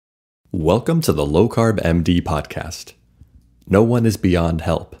Welcome to the Low Carb MD Podcast. No one is beyond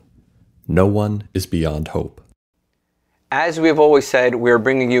help. No one is beyond hope. As we have always said, we are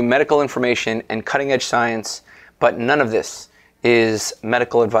bringing you medical information and cutting-edge science, but none of this is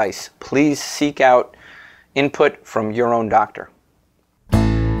medical advice. Please seek out input from your own doctor.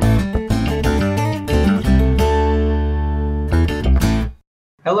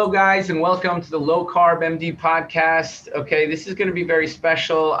 Hello guys, and welcome to the Low Carb MD Podcast. Okay, this is going to be very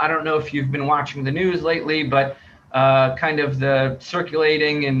special. I don't know if you've been watching the news lately, but kind of the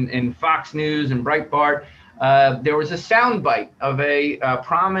circulating in Fox News and Breitbart, there was a soundbite of a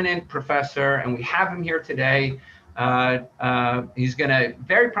prominent professor, and we have him here today. He's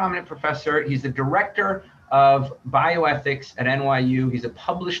very prominent professor. He's the director of Bioethics at NYU. He's a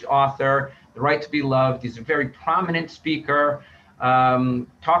published author, The Right to Be Loved. He's a very prominent speaker.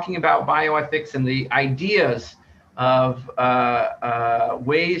 Talking about bioethics and the ideas of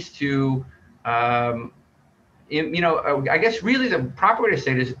ways to, I guess really the proper way to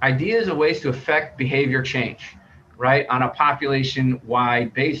say it is ideas of ways to affect behavior change, right, on a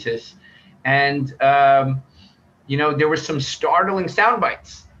population-wide basis. And, there were some startling sound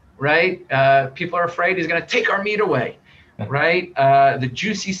bites, right? People are afraid he's going to take our meat away. Right, the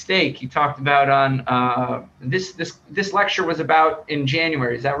juicy steak he talked about on this lecture was about in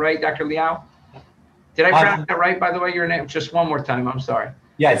January. Is that right, Dr. Liao? Did I pronounce that right? By the way, your name just one more time. I'm sorry.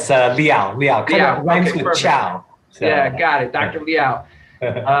 Yeah, it's Liao. Liao. Kind of rhymes with Chow. So. Yeah, got it, Dr. Liao.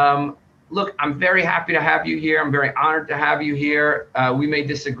 Look, I'm very happy to have you here. I'm very honored to have you here. We may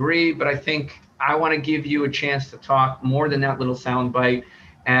disagree, but I think I want to give you a chance to talk more than that little sound bite.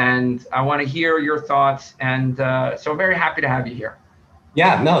 And I want to hear your thoughts. And so I'm very happy to have you here.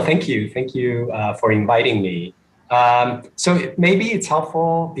 Yeah, no, thank you. Thank you for inviting me. So maybe it's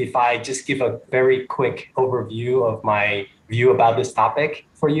helpful if I just give a very quick overview of my view about this topic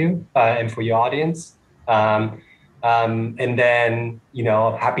for you and for your audience. And then,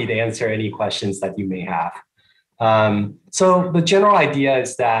 I'm happy to answer any questions that you may have. So the general idea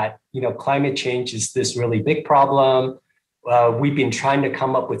is that, climate change is this really big problem. We've been trying to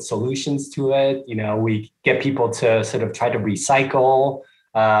come up with solutions to it. We get people to sort of try to recycle.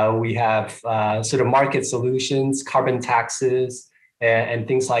 We have sort of market solutions, carbon taxes, and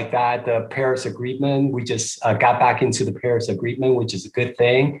things like that. The Paris Agreement, we just got back into the Paris Agreement, which is a good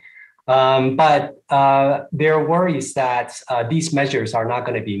thing. But there are worries that these measures are not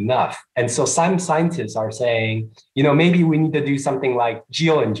going to be enough. And so some scientists are saying, maybe we need to do something like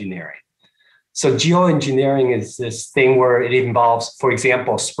geoengineering. So geoengineering is this thing where it involves, for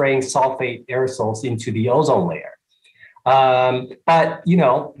example, spraying sulfate aerosols into the ozone layer. But,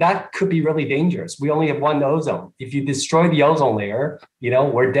 that could be really dangerous. We only have one ozone. If you destroy the ozone layer,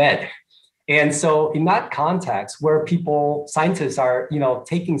 we're dead. And so in that context, where scientists are,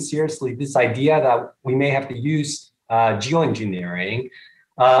 taking seriously this idea that we may have to use geoengineering,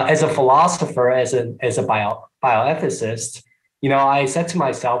 as a philosopher, as a bioethicist, I said to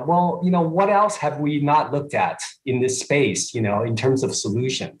myself, well, what else have we not looked at in this space, in terms of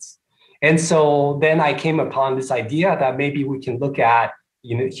solutions? And so then I came upon this idea that maybe we can look at,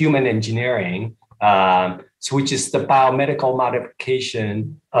 human engineering, which is the biomedical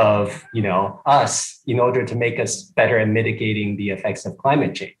modification of, us in order to make us better at mitigating the effects of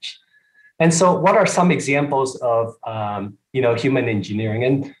climate change. And so what are some examples of, human engineering?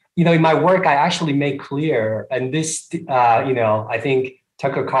 And in my work, I actually make clear, and this, I think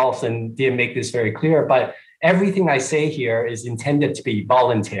Tucker Carlson didn't make this very clear, but everything I say here is intended to be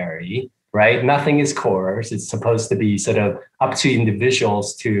voluntary, right? Nothing is coerced. It's supposed to be sort of up to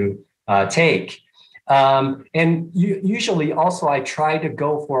individuals to take. And usually also I try to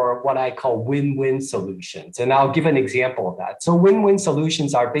go for what I call win-win solutions. And I'll give an example of that. So win-win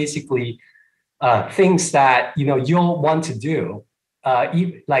solutions are basically things that, you'll want to do.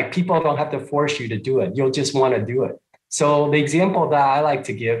 Like people don't have to force you to do it. You'll just want to do it. So the example that I like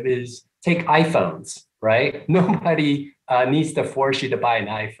to give is take iPhones, right? Nobody needs to force you to buy an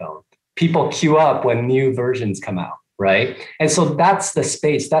iPhone. People queue up when new versions come out, right? And so that's the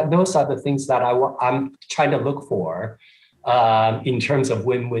space those are the things that I'm trying to look for in terms of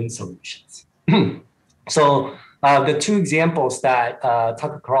win-win solutions. So the two examples that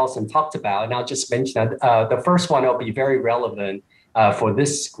Tucker Carlson talked about, and I'll just mention that the first one will be very relevant for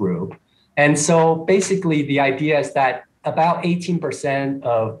this group. And so basically the idea is that about 18%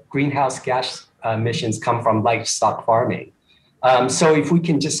 of greenhouse gas emissions come from livestock farming. So if we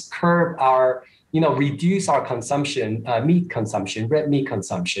can just curb our, reduce our consumption, meat consumption, red meat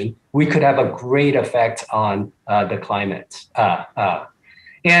consumption, we could have a great effect on the climate.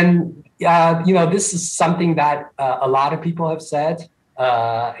 And, this is something that a lot of people have said.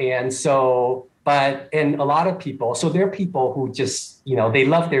 And so, and a lot of people, so there are people who just, they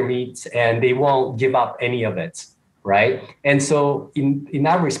love their meat and they won't give up any of it, right? And so in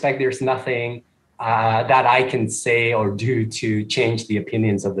that respect, there's nothing that I can say or do to change the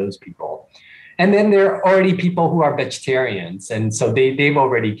opinions of those people. And then there are already people who are vegetarians. And so they've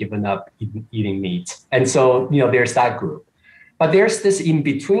already given up eating meat. And so, there's that group. But there's this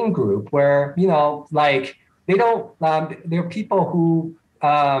in-between group where, like they don't, there are people who,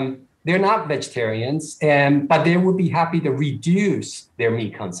 they're not vegetarians, but they would be happy to reduce their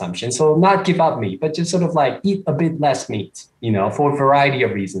meat consumption. So not give up meat, but just sort of like eat a bit less meat, for a variety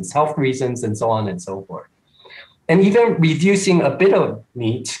of reasons, health reasons, and so on and so forth. And even reducing a bit of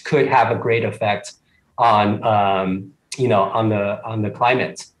meat could have a great effect on, on the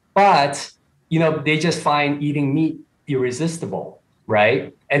climate. But, they just find eating meat irresistible,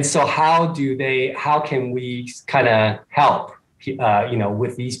 right? And so how can we kind of help,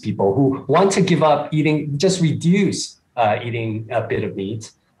 with these people who want to give up eating, just reduce eating a bit of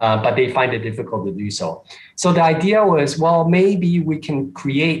meat, but they find it difficult to do so. So the idea was, well, maybe we can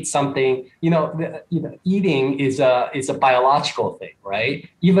create something, eating is a biological thing, right?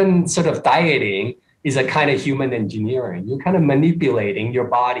 Even sort of dieting is a kind of human engineering. You're kind of manipulating your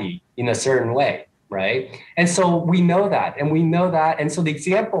body in a certain way, right? And so we know that. And so the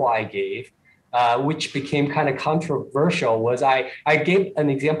example I gave, which became kind of controversial, was I gave an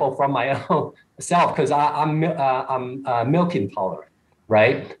example from my own self because I'm milk intolerant,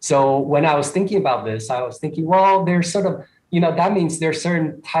 right? So when I was thinking about this, I was thinking, well, there's sort of, that means there's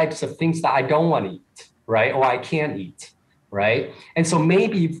certain types of things that I don't want to eat, right? Or I can't eat, right? And so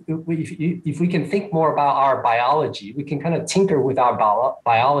maybe if we can think more about our biology, we can kind of tinker with our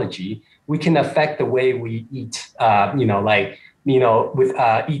biology, we can affect the way we eat,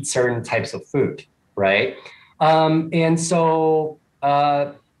 eat certain types of food, right? And so,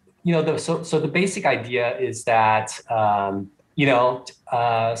 so the basic idea is that,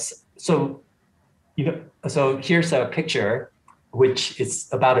 so here's a picture, which is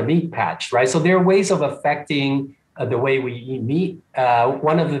about a meat patch, right? So there are ways of affecting the way we eat meat.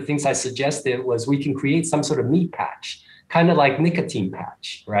 One of the things I suggested was we can create some sort of meat patch, kind of like nicotine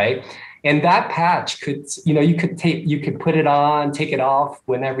patch, right? And that patch could, you could put it on, take it off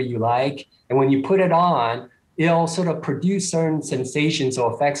whenever you like. And when you put it on, it'll sort of produce certain sensations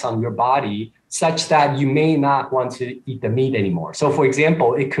or effects on your body such that you may not want to eat the meat anymore. So for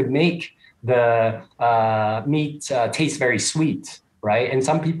example, it could make the meat taste very sweet, right? And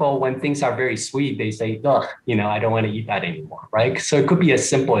some people, when things are very sweet, they say, ugh, I don't want to eat that anymore, right? So it could be as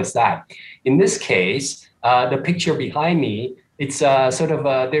simple as that. In this case, the picture behind me, it's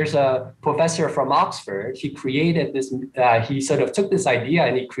there's a professor from Oxford. He created this, he sort of took this idea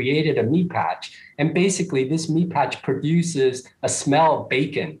and he created a meat patch. And basically this meat patch produces a smell of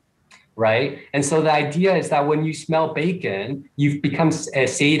bacon, right? And so the idea is that when you smell bacon, you've become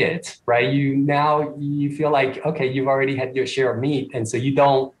sated, right? You feel like, okay, you've already had your share of meat. And so you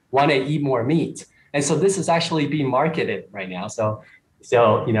don't want to eat more meat. And so this is actually being marketed right now. So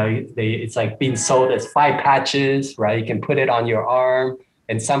it's like being sold as 5 patches, right? You can put it on your arm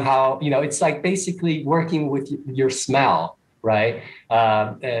and somehow, it's like basically working with your smell, right?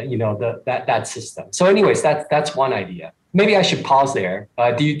 That system. So anyways, that's one idea. Maybe I should pause there.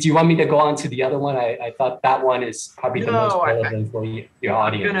 Do you want me to go on to the other one? I thought that one is probably the most relevant for your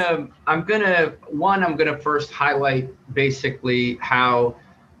audience. I'm gonna first highlight basically how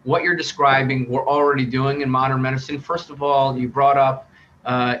what you're describing we're already doing in modern medicine. First of all, you brought up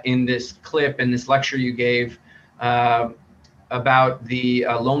in this clip, in this lecture you gave about the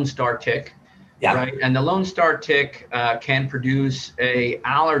Lone Star tick, right? And the Lone Star tick can produce an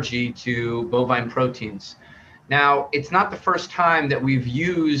allergy to bovine proteins. Now, it's not the first time that we've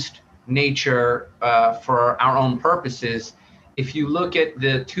used nature for our own purposes. If you look at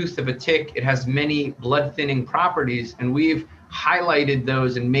the tooth of a tick, it has many blood thinning properties, and we've highlighted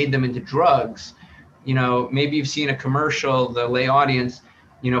those and made them into drugs. Maybe you've seen a commercial, the lay audience,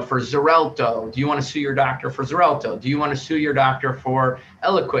 for Xarelto. Do you want to sue your doctor for Xarelto? Do you want to sue your doctor for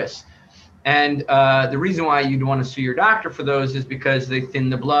Eliquis? And the reason why you'd want to sue your doctor for those is because they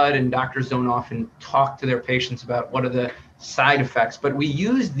thin the blood, and doctors don't often talk to their patients about what are the side effects. But we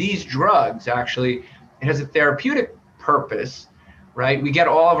use these drugs, actually, it has a therapeutic purpose, right? We get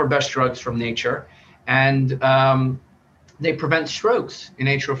all of our best drugs from nature, and they prevent strokes in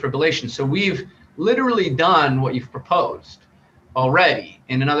atrial fibrillation. So we've literally done what you've proposed already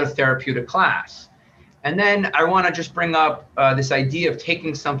in another therapeutic class. And then I want to just bring up this idea of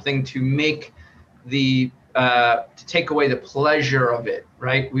taking something to make to take away the pleasure of it,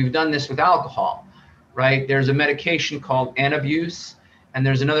 right? We've done this with alcohol, right? There's a medication called Antabuse, and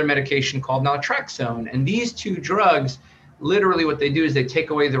there's another medication called naltrexone. And these two drugs, literally what they do is they take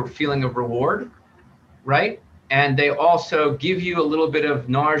away the feeling of reward, right? And they also give you a little bit of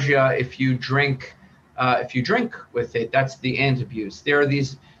nausea if you drink with it. That's the antabuse. There are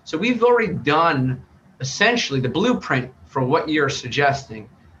these, so we've already done essentially the blueprint for what you're suggesting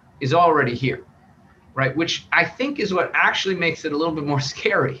is already here, right? Which I think is what actually makes it a little bit more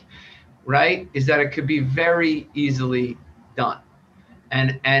scary, right? Is that it could be very easily done.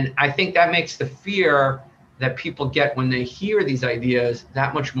 And I think that makes the fear that people get when they hear these ideas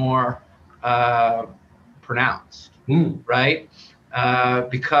that much more pronounced, right?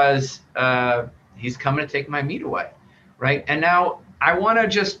 Because he's coming to take my meat away, right? And now I want to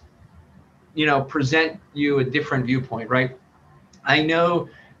just, present you a different viewpoint, right? I know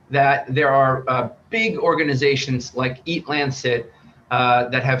that there are big organizations like Eat Lancet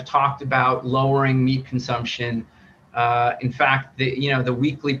that have talked about lowering meat consumption. In fact, the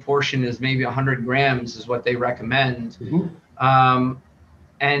weekly portion is maybe 100 grams is what they recommend.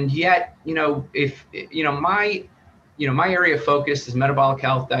 And yet, if my area of focus is metabolic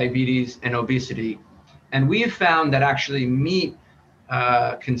health, diabetes, and obesity, and we've found that actually meat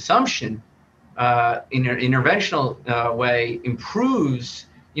consumption in an interventional way improves,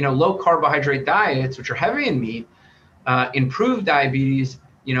 low carbohydrate diets, which are heavy in meat, improve diabetes.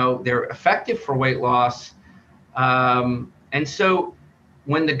 They're effective for weight loss. And so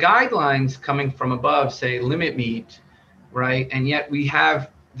when the guidelines coming from above say limit meat, right, and yet we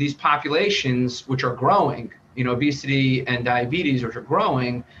have these populations which are growing, obesity and diabetes, which are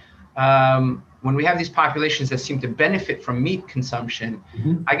growing, when we have these populations that seem to benefit from meat consumption,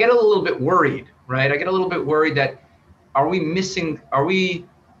 I get a little bit worried, right? I get a little bit worried that are we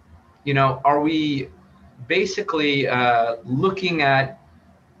basically looking at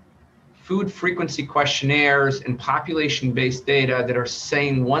food frequency questionnaires and population-based data that are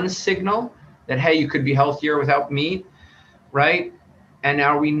saying one signal that, hey, you could be healthier without meat, right? And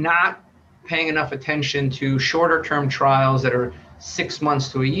are we not paying enough attention to shorter term trials that are 6 months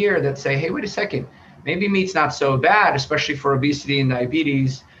to a year that say, hey, wait a second, maybe meat's not so bad, especially for obesity and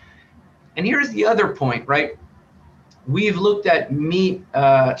diabetes. And here's the other point, right? We've looked at meat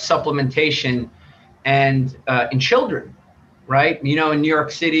supplementation and in children, right? In New York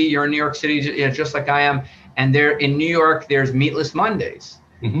City, you're in New York City, just like I am. And there in New York, there's Meatless Mondays,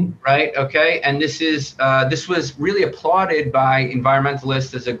 right? Okay. And this was really applauded by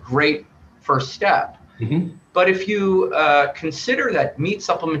environmentalists as a great first step. But if you consider that meat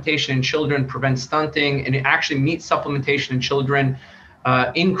supplementation in children prevents stunting, and actually meat supplementation in children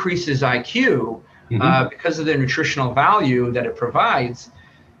increases IQ because of the nutritional value that it provides,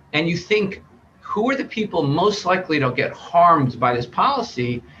 and you think, who are the people most likely to get harmed by this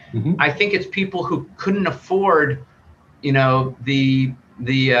policy? I think it's people who couldn't afford, the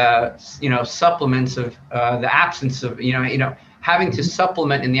supplements of the absence of, having to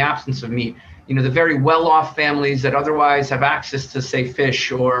supplement in the absence of meat. The very well-off families that otherwise have access to, say,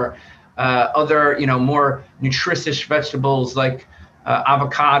 fish or other, more nutritious vegetables like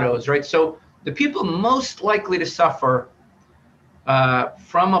avocados, right? So the people most likely to suffer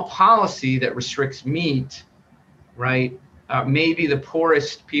from a policy that restricts meat, right, maybe the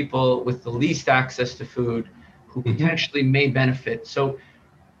poorest people with the least access to food who potentially may benefit. So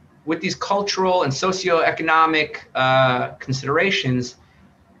with these cultural and socioeconomic considerations,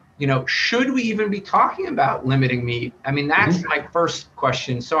 should we even be talking about limiting meat? I mean, that's my first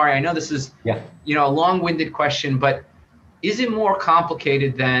question. Sorry, I know this is, a long-winded question, but is it more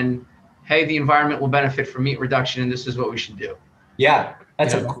complicated than, hey, the environment will benefit from meat reduction and this is what we should do? Yeah,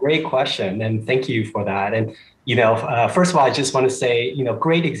 that's a great question. And thank you for that. And, first of all, I just want to say,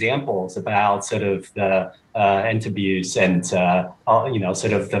 great examples about sort of the antabuse and,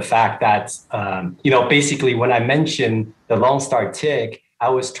 sort of the fact that, basically when I mentioned the Lone Star tick, I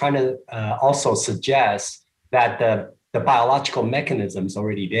was trying to also suggest that the biological mechanism is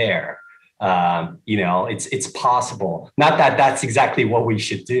already there. It's possible. Not that that's exactly what we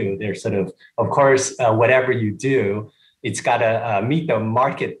should do. There's sort of course, whatever you do, it's got to meet the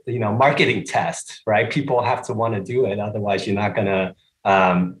marketing test, right? People have to want to do it. Otherwise, you're not going to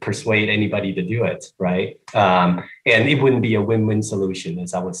persuade anybody to do it, right? And it wouldn't be a win-win solution,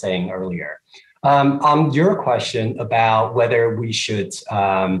 as I was saying earlier. On your question about whether we should,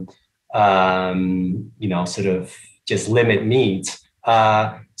 sort of just limit meat.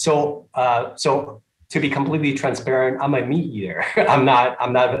 So to be completely transparent, I'm a meat eater. I'm not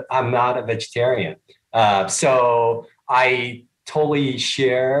a vegetarian. So I totally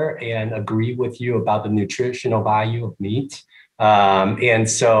share and agree with you about the nutritional value of meat. And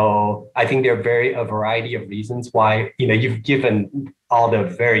so I think there are a variety of reasons why, you've given all the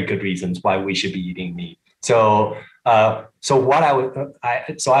very good reasons why we should be eating meat. So I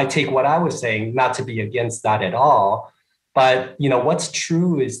take what I was saying, not to be against that at all, but what's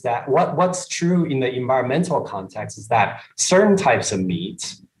true is that what's true in the environmental context is that certain types of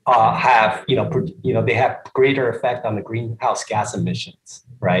meat have they have greater effect on the greenhouse gas emissions,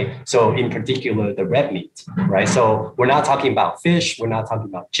 right? So in particular, the red meat, right? So we're not talking about fish, we're not talking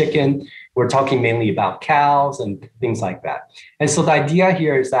about chicken, we're talking mainly about cows and things like that. And so the idea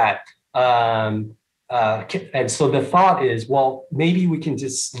here is that and so the thought is, well, maybe we can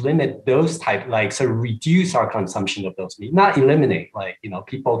just limit those sort of reduce our consumption of those meat, not eliminate,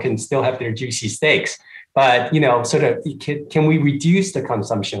 people can still have their juicy steaks, but, sort of can we reduce the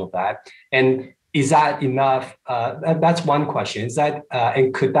consumption of that? And is that enough? That's one question. Is that,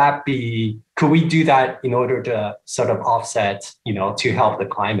 and could we do that in order to sort of offset, to help the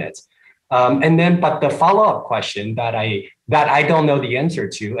climate? But the follow-up question that I don't know the answer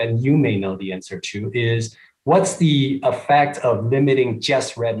to, and you may know the answer to, is what's the effect of limiting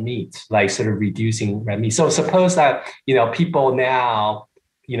just red meat, like sort of reducing red meat? So suppose that, people now,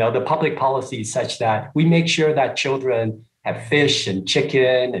 the public policy is such that we make sure that children have fish and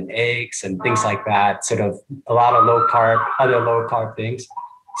chicken and eggs and things like that, sort of a lot of other low carb things.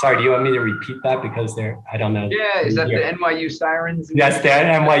 Sorry, do you want me to repeat that? Because I don't know. Yeah, is that the NYU sirens? Yes, the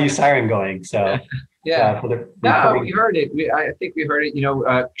NYU siren going. So yeah. No, we heard it. I think we heard it.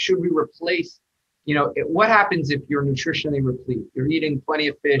 Should we replace, what happens if you're nutritionally replete? You're eating plenty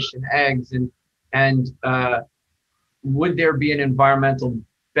of fish and eggs and would there be an environmental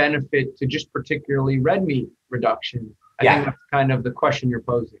benefit to just particularly red meat reduction? I think that's kind of the question you're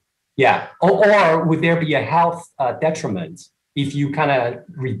posing. Yeah, or would there be a health detriment if you kind of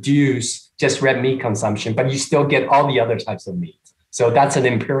reduce just red meat consumption, but you still get all the other types of meat? So that's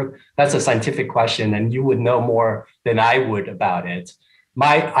that's a scientific question, and you would know more than I would about it.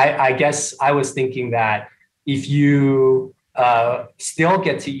 I guess I was thinking that if you still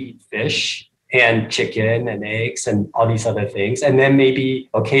get to eat fish and chicken and eggs and all these other things, and then maybe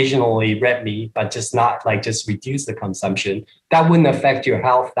occasionally red meat, but just not just reduce the consumption, that wouldn't affect your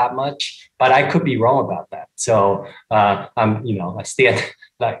health that much. But I could be wrong about that. So I stand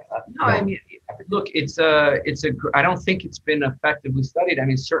no, I mean, look, I don't think it's been effectively studied. I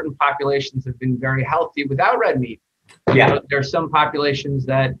mean, certain populations have been very healthy without red meat. Yeah. There are some populations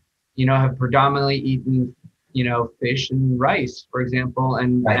that, have predominantly eaten, fish and rice, for example,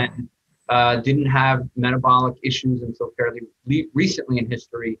 and didn't have metabolic issues until fairly recently in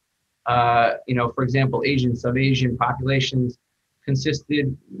history. For example, Sub-Asian populations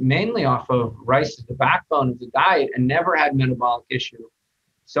consisted mainly off of rice as the backbone of the diet and never had metabolic issue.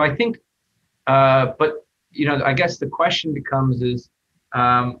 So I think, I guess the question becomes is,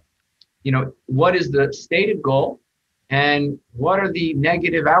 what is the stated goal and what are the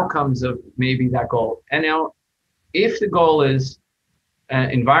negative outcomes of maybe that goal? And now, if the goal is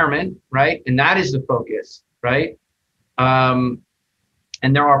environment, right, and that is the focus, right, and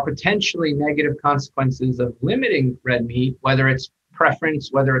there are potentially negative consequences of limiting red meat, whether it's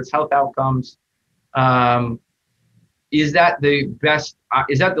preference, whether it's health outcomes, is that the best?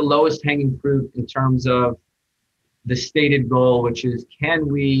 Is that the lowest hanging fruit in terms of the stated goal, which is, can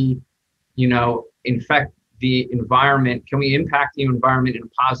we, infect the environment? Can we impact the environment in a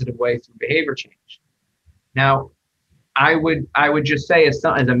positive way through behavior change? Now, I would just say as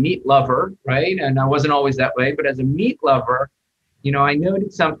a meat lover, right? And I wasn't always that way, but as a meat lover, I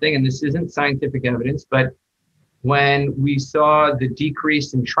noted something, and this isn't scientific evidence, but when we saw the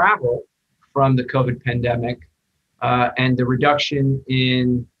decrease in travel from the COVID pandemic and the reduction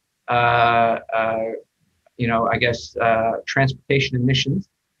in, transportation emissions,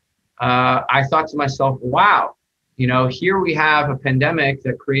 I thought to myself, wow, here we have a pandemic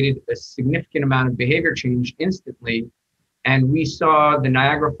that created a significant amount of behavior change instantly. And we saw the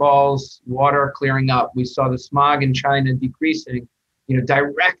Niagara Falls water clearing up. We saw the smog in China decreasing,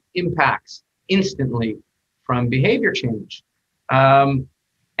 direct impacts instantly from behavior change.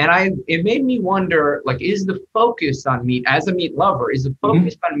 It made me wonder, is the focus on meat, as a meat lover, is the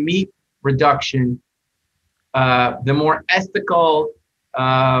focus on meat reduction the more ethical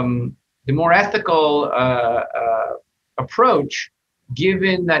approach,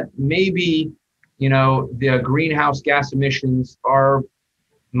 given that maybe the greenhouse gas emissions are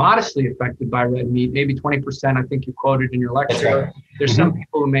modestly affected by red meat, maybe 20%, I think you quoted in your lecture. That's right. There's some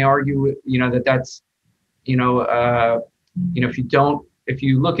people who may argue, that's, if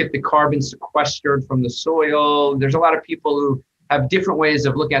you look at the carbon sequestered from the soil, there's a lot of people who have different ways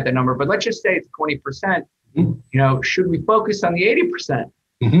of looking at that number, but let's just say it's 20%. Should we focus on the 80%?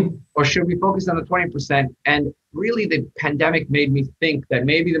 Or should we focus on the 20%? And really the pandemic made me think that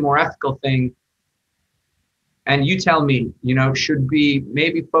maybe the more ethical thing, and you tell me, should be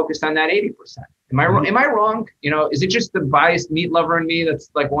maybe focus on that 80%. Am I wrong? Am I wrong? Is it just the biased meat lover in me that's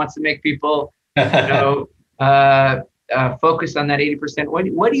like wants to make people, focus on that 80%?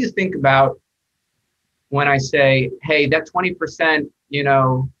 What do you think about when I say, hey, that 20%,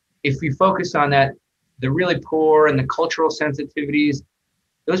 if we focus on that, the really poor and the cultural sensitivities,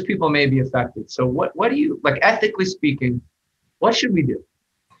 those people may be affected. So what do you, like, ethically speaking, what should we do?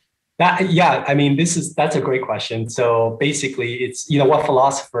 That's a great question. So basically it's, what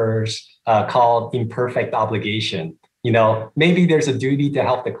philosophers call imperfect obligation. Maybe there's a duty to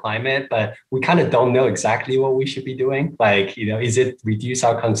help the climate, but we kind of don't know exactly what we should be doing. Like, is it reduce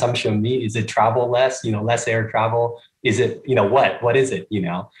our consumption of meat? Is it travel less, less air travel? Is it, what is it,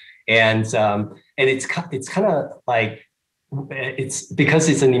 And it's kind of like, it's because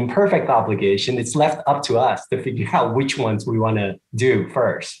it's an imperfect obligation, it's left up to us to figure out which ones we want to do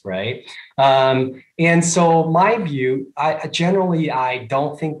first, right? And so my view, I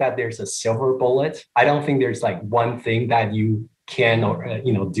don't think that there's a silver bullet. I don't think there's like one thing that you can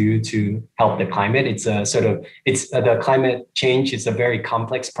do to help the climate. It's the climate change is a very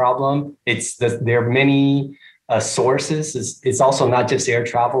complex problem. There are many sources. It's also not just air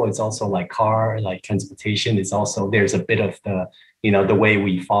travel. It's also like transportation. It's also, there's a bit of the way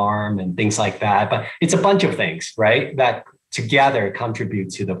we farm and things like that, but it's a bunch of things, right, that together contribute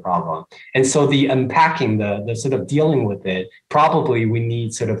to the problem. And so the unpacking, the sort of dealing with it, probably we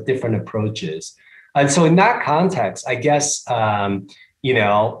need sort of different approaches. And so in that context, I guess,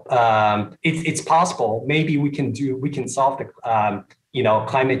 it's possible, maybe we can solve the,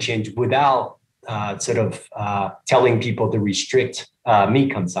 climate change without telling people to restrict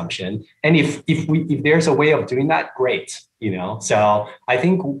meat consumption. And if there's a way of doing that, great. So I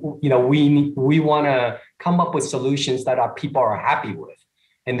think we want to come up with solutions that our people are happy with,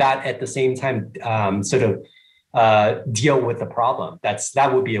 and that at the same time deal with the problem. That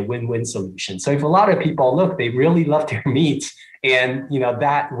would be a win-win solution. So if a lot of people they really love their meat, and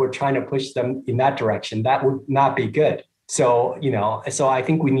that we're trying to push them in that direction, that would not be good. So, so I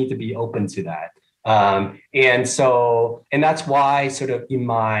think we need to be open to that. And that's why sort of in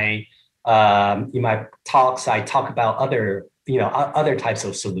my talks, I talk about other types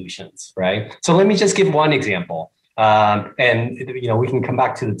of solutions, right? So let me just give one example. And we can come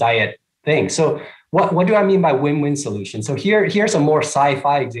back to the diet thing. So what do I mean by win-win solution? So here's a more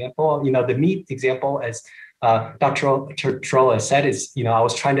sci-fi example. The meat example, as Dr. Trolla said, is, I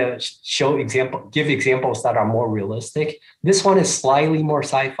was trying to give examples that are more realistic. This one is slightly more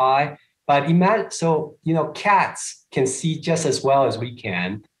sci-fi, but imagine, cats can see just as well as we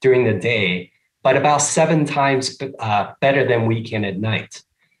can during the day, but about 7 times better than we can at night.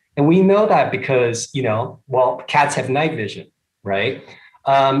 And we know that because, cats have night vision, right?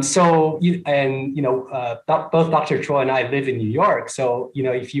 Both Dr. Troy and I live in New York. So,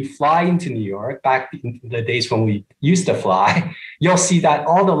 if you fly into New York, back in the days when we used to fly, you'll see that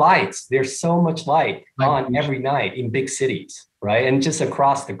all the lights, there's so much light on every night in big cities, right? And just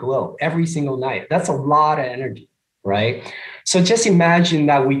across the globe, every single night. That's a lot of energy, right? So just imagine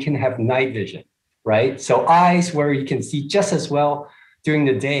that we can have night vision, right? So eyes where you can see just as well during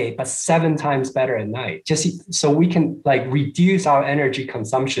the day, but 7 times better at night. Just so we can reduce our energy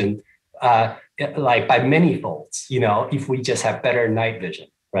consumption by many folds, if we just have better night vision,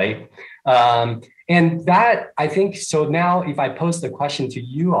 right? And that, I think, so now if I pose the question to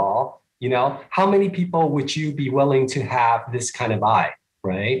you all, how many people would you be willing to have this kind of eye,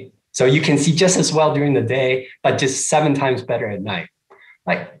 right? So you can see just as well during the day, but just 7 times better at night.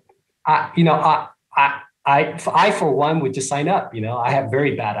 I for one would just sign up. I have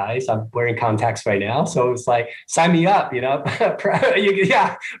very bad eyes. I'm wearing contacts right now, so it's like, sign me up.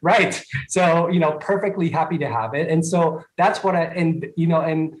 Yeah, right. So perfectly happy to have it. And so that's what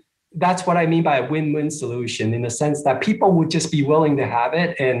that's what I mean by a win-win solution, in the sense that people would just be willing to have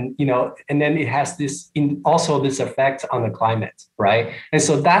it, and and then it has this effect on the climate, right? And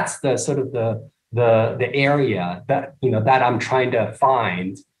so that's the sort of the area that that I'm trying to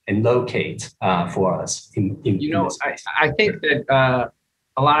find and locate for us. I think that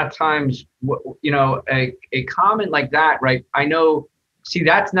a lot of times, a comment like that, right?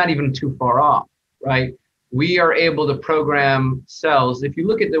 That's not even too far off, right? We are able to program cells. If you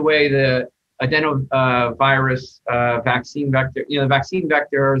look at the way the adenovirus vaccine vector, the vaccine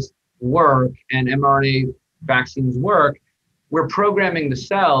vectors work and mRNA vaccines work, we're programming the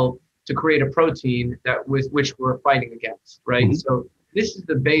cell to create a protein with which we're fighting against, right? Mm-hmm. So this is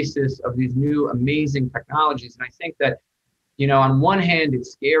the basis of these new amazing technologies. And I think that, you know, on one hand,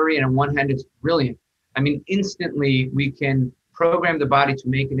 it's scary, and on one hand, it's brilliant. I mean, instantly, we can program the body to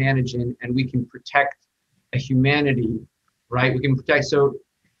make an antigen, and we can protect a humanity, right? We can protect. So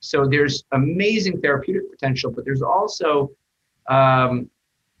there's amazing therapeutic potential, but there's also,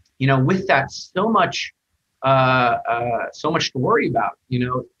 you know, with that, so much to worry about. You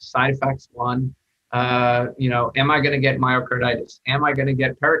know, side effects. One, you know, am I going to get myocarditis? Am I going to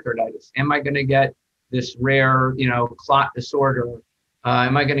get pericarditis? Am I going to get this rare, you know, clot disorder?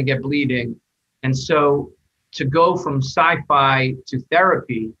 Am I going to get bleeding? And so to go from sci-fi to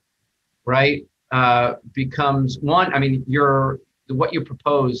therapy, right, becomes one. I mean, what you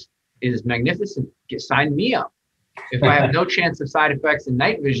propose is magnificent. Sign me up. If I have no chance of side effects and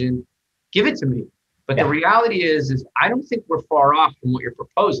night vision, give it to me. But the reality is I don't think we're far off from what you're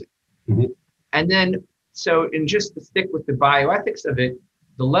proposing. Mm-hmm. And then, and just to stick with the bioethics of it,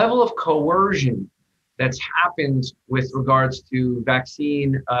 the level of coercion that's happened with regards to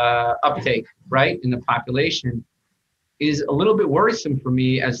vaccine uptake, right, in the population is a little bit worrisome for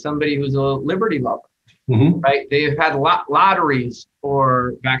me as somebody who's a liberty lover, mm-hmm. right? They've had lotteries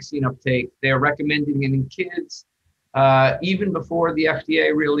for vaccine uptake. They're recommending it in kids, even before the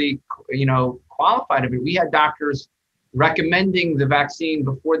FDA really, you know, qualified of it. We had doctors recommending the vaccine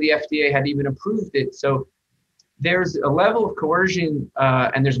before the FDA had even approved it. So there's a level of coercion,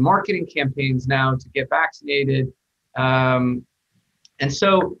 and there's marketing campaigns now to get vaccinated. And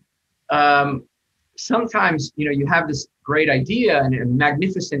so sometimes, you know, you have this great idea and a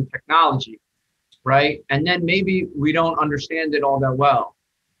magnificent technology, right? And then maybe we don't understand it all that well.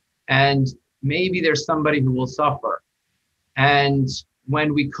 And maybe there's somebody who will suffer. And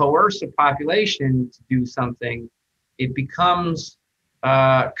when we coerce a population to do something, it becomes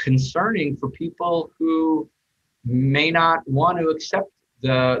concerning for people who may not want to accept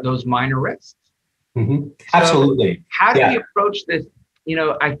those minor risks. Mm-hmm. Absolutely. So how do we approach this? You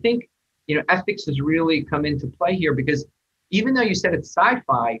know, I think, you know, ethics has really come into play here, because even though you said it's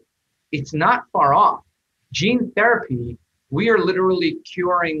sci-fi, it's not far off. Gene therapy, we are literally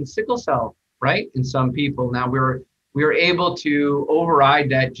curing sickle cell, right? In some people now, we're able to override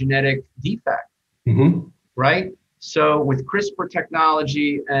that genetic defect, mm-hmm. right? So with CRISPR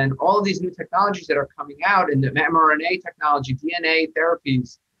technology and all of these new technologies that are coming out, and the mRNA technology, DNA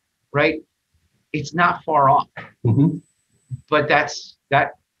therapies, right? It's not far off. Mm-hmm. But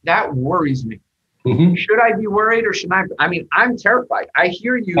that worries me. Mm-hmm. Should I be worried, or should I? I mean, I'm terrified. I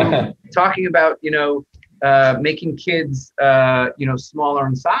hear you talking about, you know, making kids, you know, smaller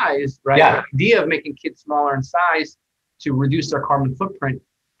in size, right? Yeah. The idea of making kids smaller in size to reduce their carbon footprint.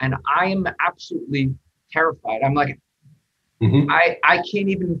 And I am absolutely terrified. I'm like, mm-hmm. I can't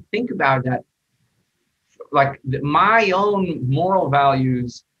even think about that. Like my own moral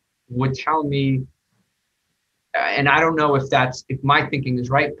values would tell me, and I don't know if my thinking is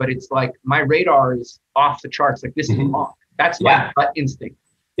right, but it's like my radar is off the charts. Like this mm-hmm. is wrong. That's my gut instinct.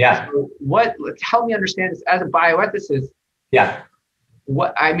 Yeah. So help me understand this as a bioethicist. Yeah.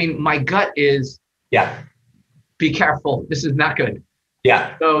 My gut is, be careful. This is not good.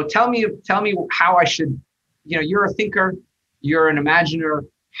 Yeah. So tell me how I should, you know, you're a thinker, you're an imaginer.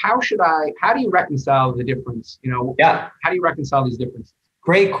 How do you reconcile the difference? You know, how do you reconcile these differences?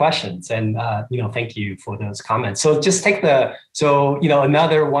 Great questions. And, you know, thank you for those comments. So just you know,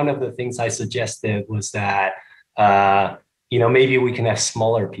 another one of the things I suggested was that, you know, maybe we can have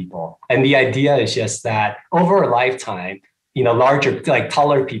smaller people. And the idea is just that over a lifetime, you know,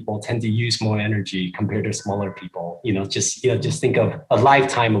 taller people tend to use more energy compared to smaller people. You know, just think of a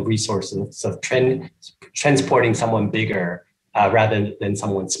lifetime of resources of transporting someone bigger rather than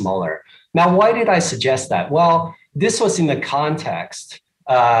someone smaller. Now, why did I suggest that? Well, this was in the context.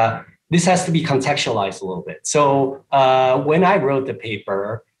 This has to be contextualized a little bit. So when I wrote the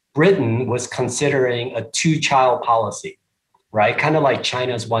paper, Britain was considering a 2-child policy, right? Kind of like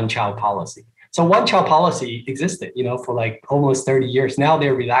China's 1-child policy. So 1-child policy existed, you know, for like almost 30 years. Now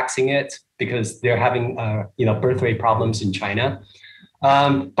they're relaxing it because they're having, you know, birth rate problems in China.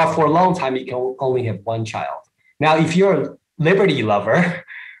 But for a long time, you can only have 1 child. Now, if you're a liberty lover,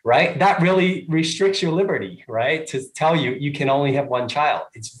 right, that really restricts your liberty, right? To tell you can only have 1 child.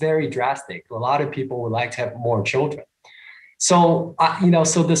 It's very drastic. A lot of people would like to have more children. So, you know,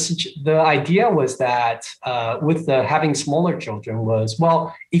 so the idea was that with having smaller children was,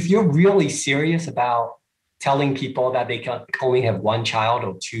 well, if you're really serious about telling people that they can only have 1 child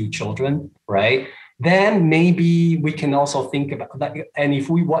or 2 children, right? Then maybe we can also think about that. And if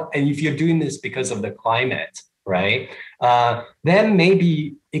you're doing this because of the climate, right? Then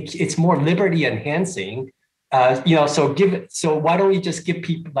maybe it's more liberty enhancing So why don't we just give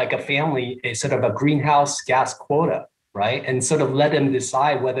people like a family a sort of a greenhouse gas quota, right? And sort of let them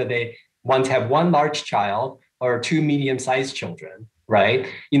decide whether they want to have one large child or two medium-sized children, right?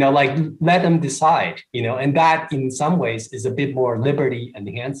 Like let them decide, and that in some ways is a bit more liberty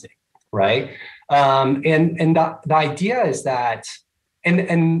enhancing, right? And the idea is that,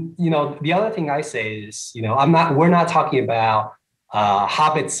 and the other thing I say is, we're not talking about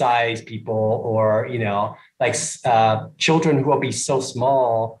hobbit-sized people or like children who will be so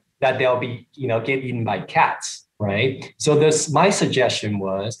small that they'll be get eaten by cats, right? So my suggestion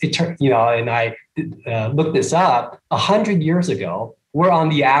was and I looked this up. 100 years ago, we're on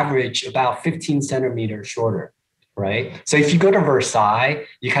the average about 15 centimeters shorter, right? So if you go to Versailles,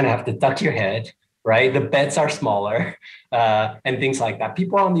 you kind of have to duck your head, right? The beds are smaller and things like that.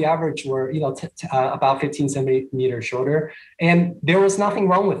 People on the average were, about 15 centimeters shorter, and there was nothing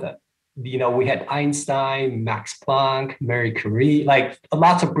wrong with it. We had Einstein, Max Planck, Marie Curie, like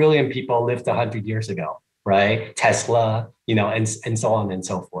lots of brilliant people lived 100 years ago, right? Tesla, and so on and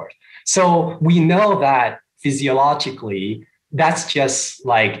so forth. So we know that physiologically, that's just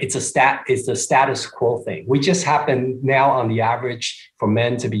like it's a status quo thing. We just happen now on the average for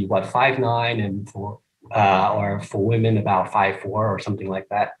men to be 5'9", and for women about 5'4" or something like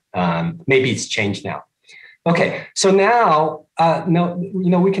that. Maybe it's changed now. Okay, so now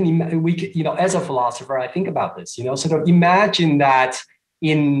we can as a philosopher, I think about this. Sort of imagine that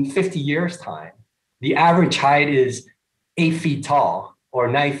in 50 years' time, the average height is 8 feet tall or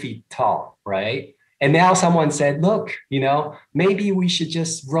 9 feet tall, right? And now someone said, look, maybe we should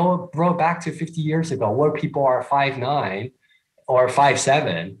just roll back to 50 years ago where people are 5'9" or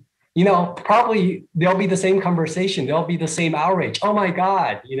 5'7". Probably there'll be the same conversation. There'll be the same outrage. Oh my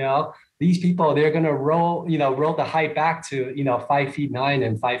God, these people, they're going to roll the height back to, 5'9"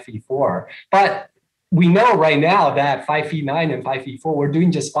 and 5'4". But we know right now that 5'9" and 5'4", we're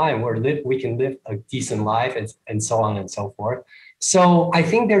doing just fine. We can live a decent life and so on and so forth. So I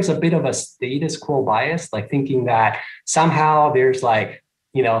think there's a bit of a status quo bias, like thinking that somehow there's like,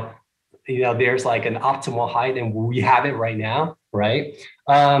 there's like an optimal height and we have it right now, right?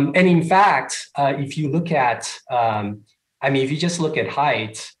 And in fact, if you look at, if you just look at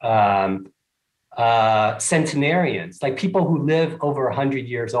height, centenarians, like people who live over 100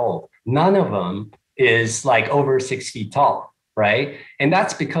 years old, none of them is like over 6 feet tall, right? And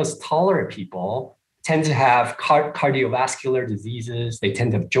that's because taller people tend to have cardiovascular diseases. They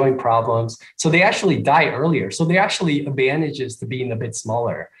tend to have joint problems. So they actually die earlier. So there are actually advantages to being a bit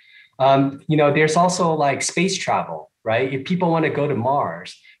smaller. There's also like space travel, right? If people want to go to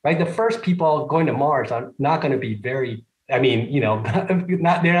Mars, right? The first people going to Mars are not going to be very, they're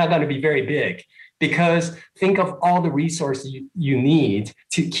not going to be very big, because think of all the resources you need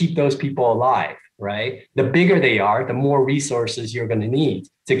to keep those people alive, right? The bigger they are, the more resources you're going to need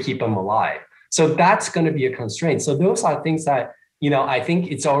to keep them alive. So that's going to be a constraint. So those are things that, I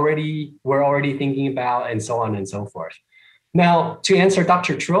think we're already thinking about, and so on and so forth. Now, to answer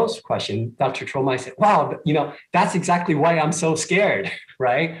Dr. Tro's question, Dr. Tro might say, wow, that's exactly why I'm so scared,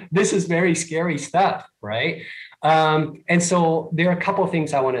 right? This is very scary stuff, right? And so there are a couple of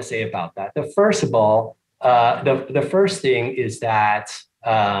things I want to say about that. The first of all, the first thing is that,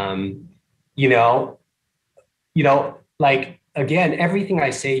 like, again, everything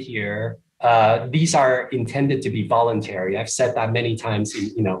I say here, these are intended to be voluntary. I've said that many times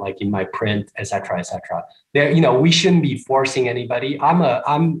in, like in my print, et cetera, et cetera. We shouldn't be forcing anybody.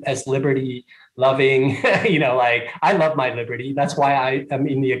 I'm as liberty loving, like I love my liberty. That's why I am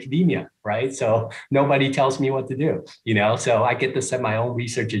in the academia, right? So nobody tells me what to do, so I get to set my own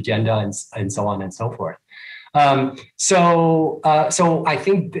research agenda and so on and so forth. So I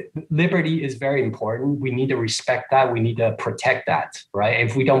think liberty is very important. We need to respect that. We need to protect that, right?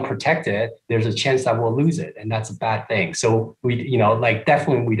 If we don't protect it, there's a chance that we'll lose it, and that's a bad thing. So we,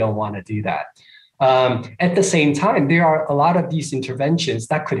 definitely we don't want to do that. At the same time, there are a lot of these interventions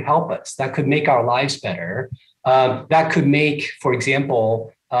that could help us, that could make our lives better, that could make, for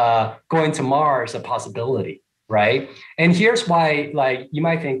example, going to Mars a possibility. Right. And here's why, like, you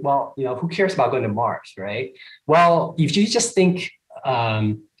might think, well, who cares about going to Mars, right? Well, if you just think,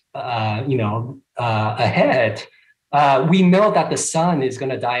 ahead, we know that the sun is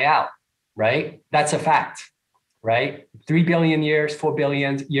going to die out, right? That's a fact, right? 3 billion years, 4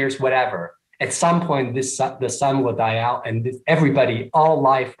 billion years, whatever. At some point, the sun will die out, and all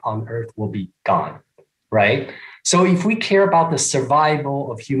life on Earth will be gone, right? So if we care about the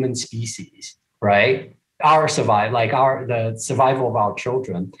survival of human species, right? Our survival, like the survival of our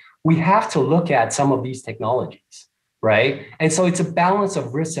children, we have to look at some of these technologies, right? And so it's a balance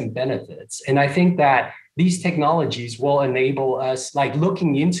of risks and benefits. And I think that these technologies will enable us, like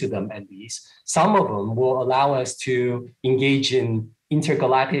looking into them at least, some of them will allow us to engage in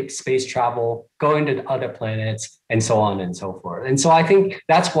intergalactic space travel, go into other planets, and so on and so forth. And so I think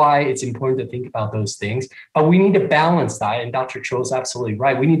that's why it's important to think about those things. But we need to balance that. And Dr. Cho is absolutely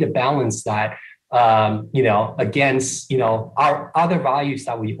right. We need to balance that, against, our other values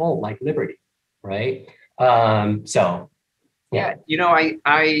that we hold, like liberty, right? Yeah,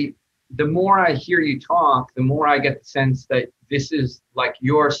 the more I hear you talk, the more I get the sense that this is like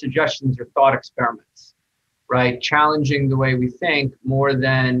your suggestions or thought experiments, right? Challenging the way we think more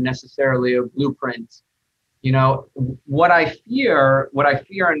than necessarily a blueprint. What I fear,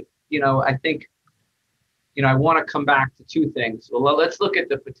 and, I think, I want to come back to two things. Well, let's look at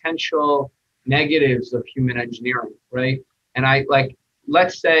the potential negatives of human engineering, right? And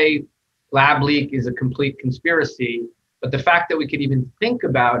let's say lab leak is a complete conspiracy, but the fact that we could even think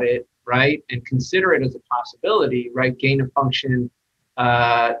about it, right, and consider it as a possibility, right, gain of function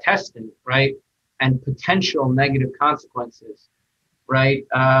testing, right, and potential negative consequences, right?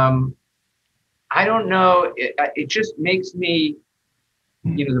 I don't know. It just makes me,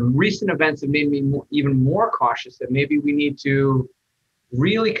 the recent events have made me even more cautious that maybe we need to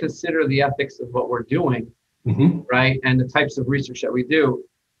really consider the ethics of what we're doing, right, and the types of research that we do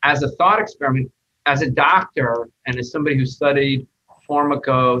as a thought experiment. As a doctor and as somebody who studied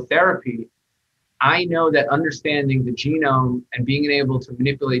pharmacotherapy, I know that understanding the genome and being able to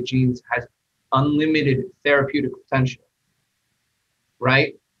manipulate genes has unlimited therapeutic potential,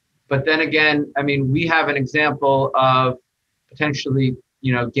 right? But then again, we have an example of potentially,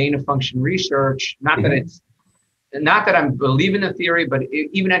 gain of function research. Not that I'm believing the theory, but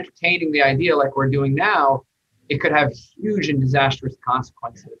even entertaining the idea like we're doing now, it could have huge and disastrous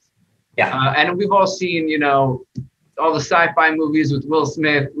consequences. Yeah. And we've all seen, all the sci-fi movies with Will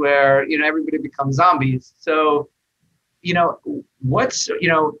Smith where, everybody becomes zombies. So,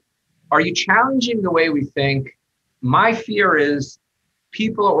 are you challenging the way we think? My fear is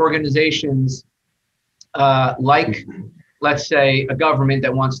people or organizations like, let's say, a government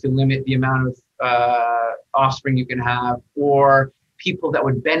that wants to limit the amount of offspring you can have, or people that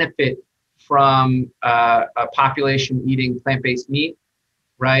would benefit from a population eating plant-based meat,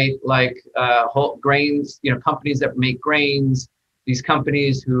 right? Like whole grains, companies that make grains, these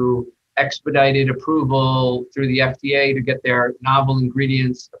companies who expedited approval through the FDA to get their novel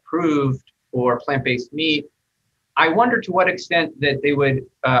ingredients approved for plant-based meat. I wonder to what extent that they would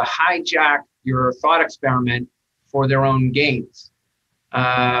hijack your thought experiment for their own gains,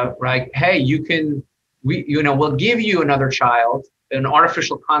 right? Hey, we'll give you another child, an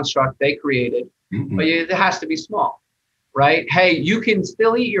artificial construct they created, but it has to be small. Right? Hey, you can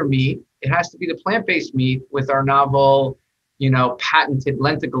still eat your meat. It has to be the plant-based meat with our novel, patented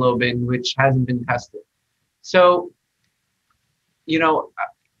lentiglobin, which hasn't been tested. So,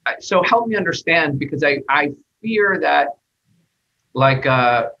 so help me understand, because I fear that, like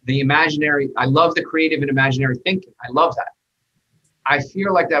the imaginary, I love the creative and imaginary thinking. I love that. I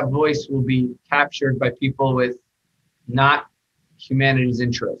fear like that voice will be captured by people with not humanity's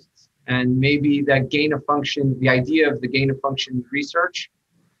interests. And maybe that gain of function, the idea of the gain of function research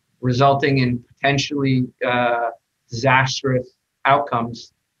resulting in potentially disastrous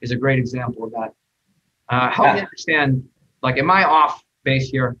outcomes is a great example of that. Help me understand, like, am I off base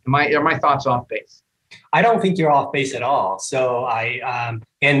here? Are my thoughts off base? I don't think you're off base at all. So I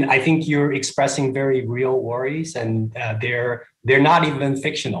think you're expressing very real worries, and they're not even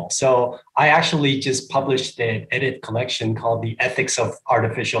fictional. So I actually just published an edit collection called The Ethics of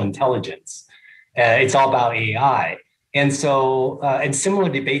Artificial Intelligence. It's all about AI. And so, and similar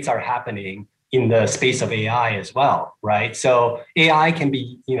debates are happening in the space of AI as well, right? So AI can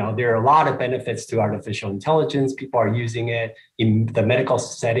be, there are a lot of benefits to artificial intelligence. People are using it in the medical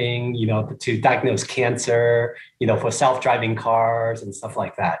setting, to diagnose cancer, for self-driving cars and stuff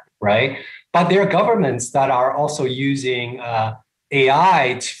like that, right? But there are governments that are also using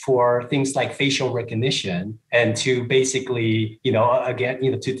AI for things like facial recognition and to basically,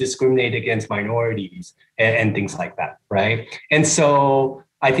 to discriminate against minorities and things like that, right? And so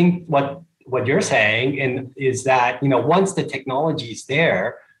I think what you're saying is that, once the technology is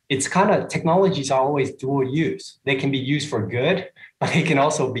there, it's technologies are always dual use. They can be used for good, but they can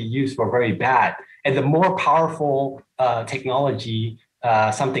also be used for very bad. And the more powerful technology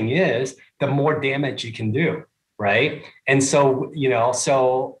something is, the more damage you can do, right? And so,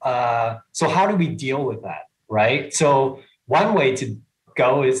 so how do we deal with that, right? So one way to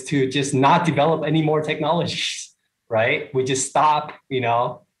go is to just not develop any more technologies, right? We just stop,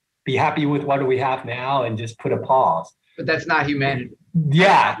 be happy with what we have now and just put a pause. But that's not humanity.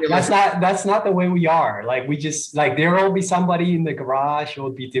 Yeah, that's not the way we are. Like we just like there will be somebody in the garage who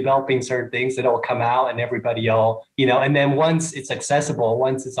will be developing certain things that will come out and everybody else, and then once it's accessible,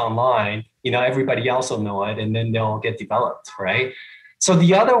 once it's online, everybody else will know it and then they'll get developed, right? So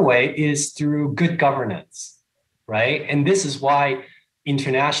the other way is through good governance, right? And this is why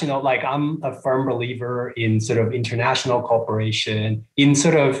international, like I'm a firm believer in sort of international cooperation, in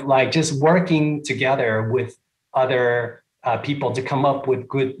sort of like just working together with other people to come up with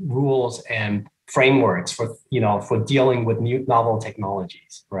good rules and frameworks for dealing with new novel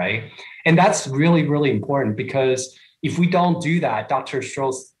technologies, right? And that's really, really important because if we don't do that, Dr.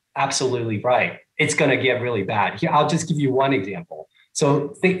 Stroh's absolutely right. It's going to get really bad. Here, I'll just give you one example. So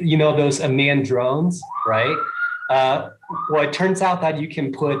think, those unmanned drones, right? Well, it turns out that you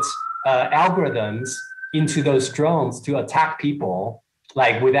can put algorithms into those drones to attack people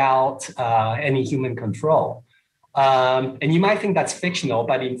like without any human control. And you might think that's fictional,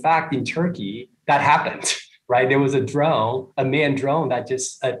 but in fact, in Turkey, that happened, right? There was a manned drone that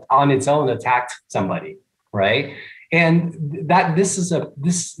just on its own attacked somebody, right? And you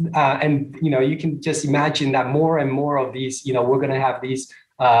can just imagine that more and more of these, we're going to have these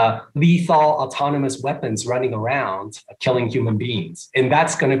lethal autonomous weapons running around killing human beings. And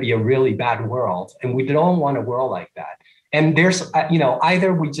that's going to be a really bad world. And we don't want a world like that. And there's,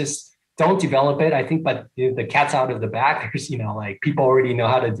 either we just don't develop it, I think, but the cat's out of the bag. There's, like people already know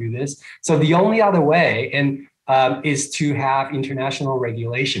how to do this. So the only other way is to have international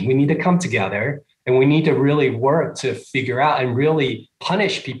regulation. We need to come together and we need to really work to figure out and really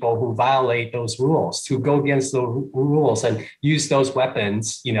punish people who violate those rules, to go against the rules and use those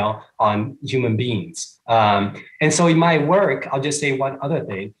weapons, on human beings. And so in my work, I'll just say one other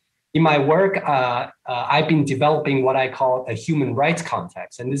thing. In my work, I've been developing what I call a human rights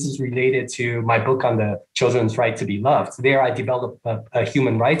context. And this is related to my book on the children's right to be loved. There, I developed a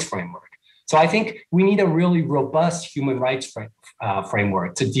human rights framework. So I think we need a really robust human rights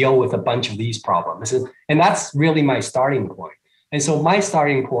framework to deal with a bunch of these problems. And that's really my starting point. And so my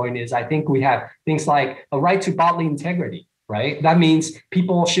starting point is I think we have things like a right to bodily integrity, right? That means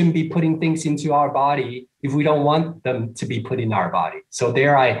people shouldn't be putting things into our body if we don't want them to be put in our body. So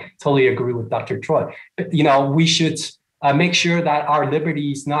there, I totally agree with Dr. Troy. But, we should make sure that our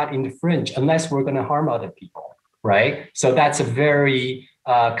liberty is not infringed unless we're going to harm other people, right? So that's a very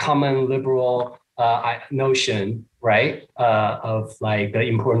common liberal notion, right? Of like the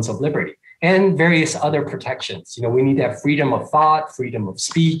importance of liberty and various other protections. We need to have freedom of thought, freedom of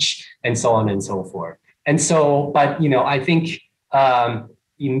speech, and so on and so forth. And so, but, I think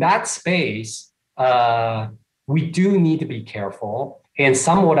in that space, we do need to be careful. And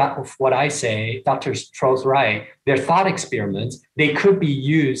somewhat of what I say, Dr. Stroh's right, they're thought experiments. They could be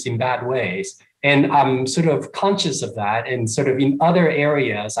used in bad ways. And I'm sort of conscious of that. And sort of in other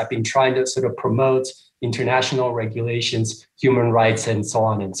areas, I've been trying to sort of promote international regulations, human rights, and so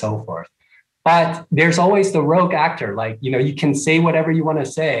on and so forth. But there's always the rogue actor. Like, you can say whatever you want to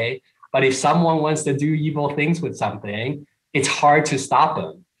say, but if someone wants to do evil things with something, it's hard to stop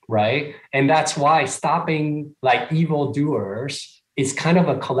them, right? And that's why stopping like evildoers is kind of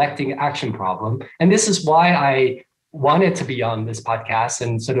a collective action problem. And this is why I wanted to be on this podcast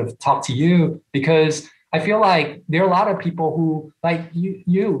and sort of talk to you, because I feel like there are a lot of people who like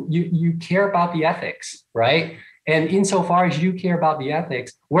you care about the ethics, right? And insofar as you care about the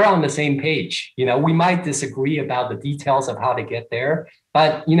ethics, we're on the same page. We might disagree about the details of how to get there,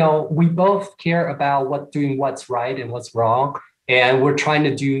 but we both care about doing what's right and what's wrong, and we're trying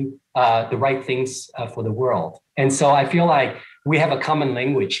to do the right things for the world. And so I feel like we have a common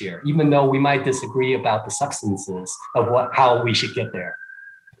language here, even though we might disagree about the substances of how we should get there.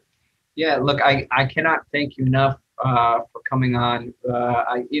 Yeah, look, I cannot thank you enough for coming on.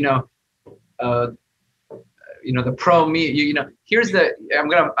 The pro me, here's I'm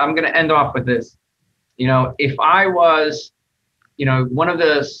gonna end off with this. If I was, one of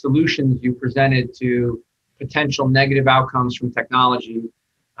the solutions you presented to potential negative outcomes from technology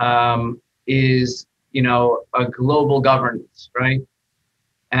is, a global governance, right?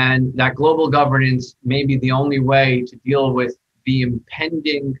 And that global governance may be the only way to deal with the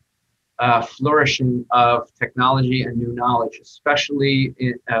impending flourishing of technology and new knowledge, especially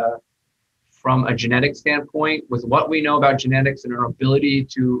from a genetic standpoint. With what we know about genetics and our ability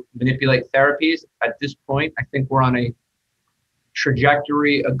to manipulate therapies, at this point, I think we're on a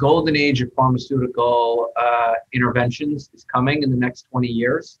trajectory, a golden age of pharmaceutical interventions is coming in the next 20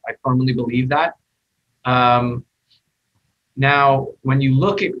 years. I firmly believe that. Now, when you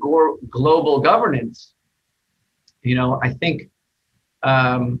look at global governance, I think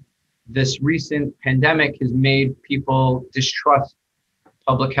this recent pandemic has made people distrust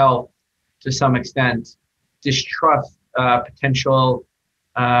public health to some extent, distrust potential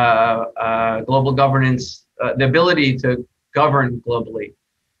global governance, the ability to govern globally.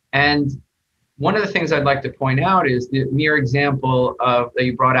 And one of the things I'd like to point out is the mere example of that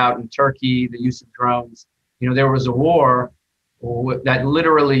you brought out in Turkey, the use of drones. There was a war that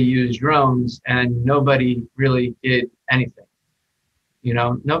literally used drones and nobody really did anything.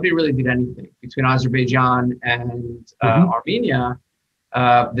 Nobody really did anything between Azerbaijan and Armenia.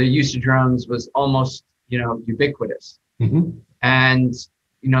 The use of drones was almost, ubiquitous. Mm-hmm. And,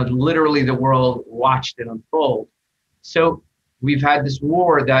 literally the world watched it unfold. So we've had this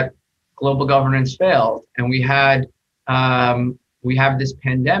war that global governance failed. And we have this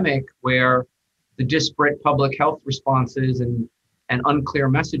pandemic where the disparate public health responses and unclear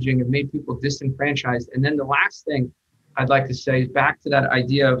messaging have made people disenfranchised. And then the last thing I'd like to say is back to that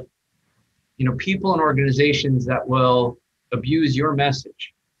idea of, people and organizations that will abuse your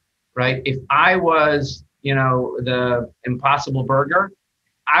message, right? If I was, the Impossible Burger,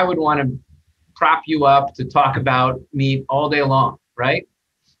 I would want to prop you up to talk about meat all day long, right?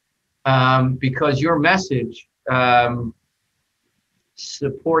 Because your message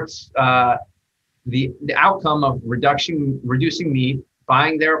supports the outcome of reducing meat,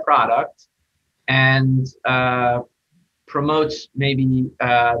 buying their product, and promotes maybe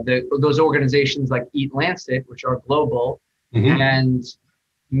those organizations like Eat Lancet, which are global, and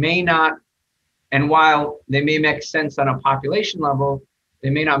may not. And while they may make sense on a population level, they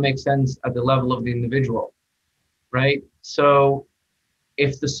may not make sense at the level of the individual, right? So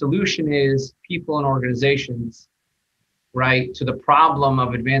if the solution is people and organizations, right, to the problem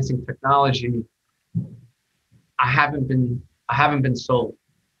of advancing technology, I haven't been sold.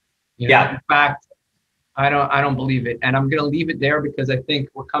 In fact, I don't believe it. And I'm going to leave it there because I think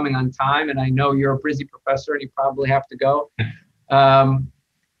we're coming on time, and I know you're a busy professor and you probably have to go.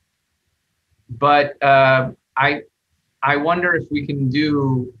 But I wonder if we can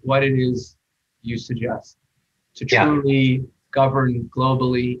do what it is you suggest to truly govern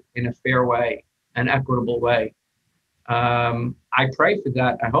globally in a fair way, an equitable way. I pray for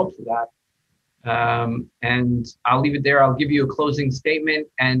that. I hope for that. And I'll leave it there. I'll give you a closing statement.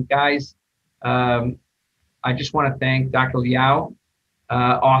 And guys, I just want to thank Dr. Liao,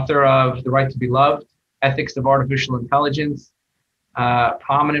 author of The Right to Be Loved, Ethics of Artificial Intelligence,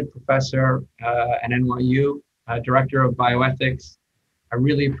 prominent professor at NYU, director of Bioethics. I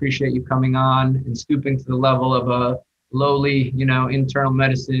really appreciate you coming on and stooping to the level of a lowly, internal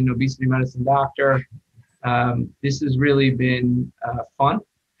medicine, obesity medicine doctor. This has really been fun,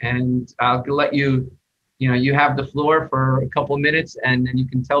 and I'll let you, you have the floor for a couple of minutes, and then you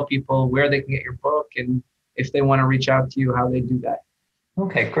can tell people where they can get your book and if they want to reach out to you, how they do that.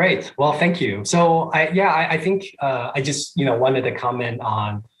 Okay, great. Well, thank you. So I think I just, wanted to comment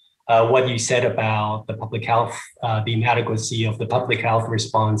on what you said about the public health, the inadequacy of the public health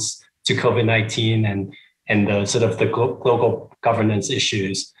response to COVID-19 and the sort of the global governance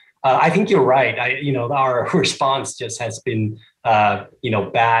issues. I think you're right. Our response just has been,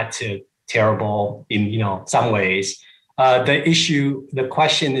 bad to terrible in, some ways. The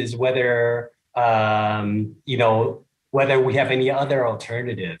question is whether, whether we have any other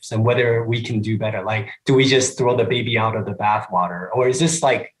alternatives and whether we can do better. Like, do we just throw the baby out of the bathwater, or is this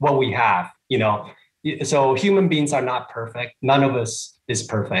like what we have? So human beings are not perfect. None of us is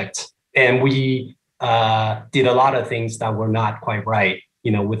perfect, and we did a lot of things that were not quite right.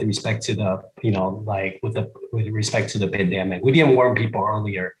 With respect to the, with respect to the pandemic, we didn't warn people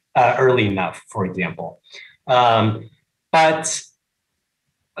early enough, for example. But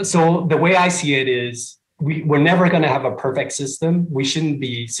so the way I see it is, we're never going to have a perfect system. We shouldn't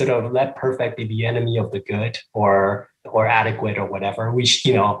be sort of let perfect be the enemy of the good or adequate or whatever. It's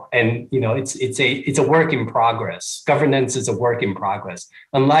a work in progress. Governance is a work in progress.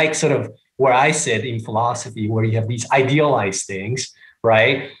 Unlike sort of where I sit in philosophy, where you have these idealized things,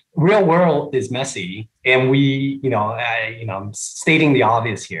 right? Real world is messy, and I'm stating the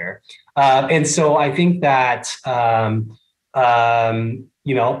obvious here. And so I think that, but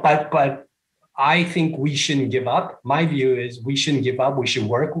I think we shouldn't give up. My view is we shouldn't give up. We should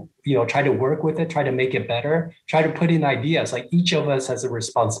work, try to work with it, try to make it better, try to put in ideas. Like, each of us has a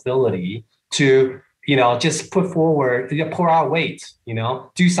responsibility to, just put forward, pour our weight,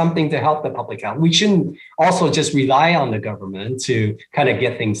 do something to help the public health. We shouldn't also just rely on the government to kind of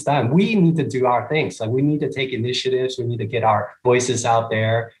get things done. We need to do our things. Like, we need to take initiatives. We need to get our voices out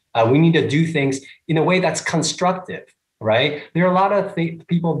there. We need to do things in a way that's constructive, right? There are a lot of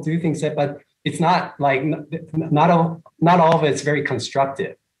people do things but it's not like, not all of it's very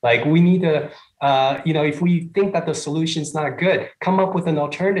constructive. Like, we need to if we think that the solution is not good, come up with an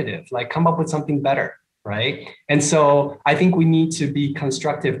alternative, like come up with something better, right? And so I think we need to be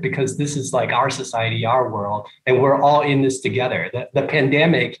constructive because this is like our society, our world, and we're all in this together. The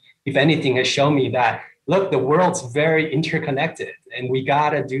pandemic, if anything, has shown me that, look, the world's very interconnected and we got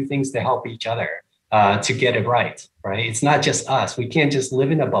to do things to help each other to get it right? It's not just us. We can't just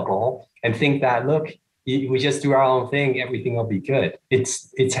live in a bubble and think that, look, we just do our own thing, everything will be good.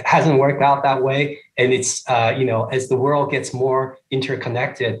 It hasn't worked out that way. And it's, as the world gets more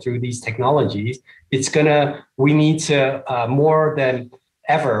interconnected through these technologies, we need to more than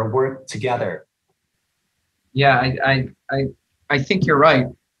ever work together. Yeah, I think you're right.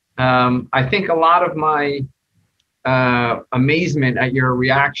 I think a lot of my amazement at your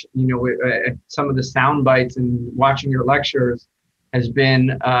reaction, at some of the sound bites and watching your lectures has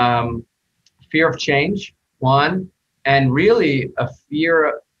been fear of change, one, and really a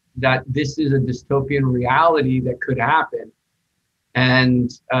fear that this is a dystopian reality that could happen. And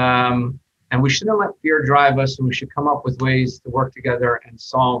we shouldn't let fear drive us, and we should come up with ways to work together and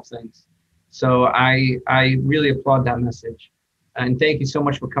solve things. So I really applaud that message. And thank you so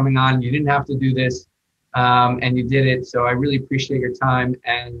much for coming on. You didn't have to do this, and you did it. So I really appreciate your time.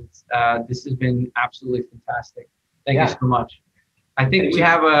 And this has been absolutely fantastic. Thank you so much. I think we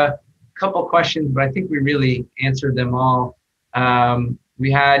have a couple questions, but I think we really answered them all.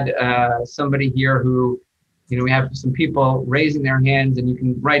 We had somebody here who, we have some people raising their hands, and you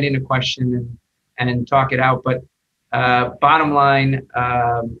can write in a question and talk it out. But bottom line,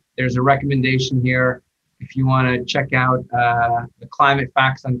 there's a recommendation here. If you want to check out the Climate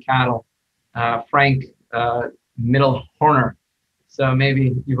Facts on Cattle, Frank Mittelhorner. So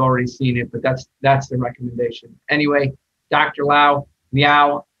maybe you've already seen it, but that's the recommendation. Anyway, Dr.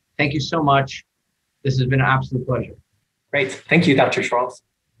 Liao, thank you so much. This has been an absolute pleasure. Great. Thank you, Dr. Schwartz.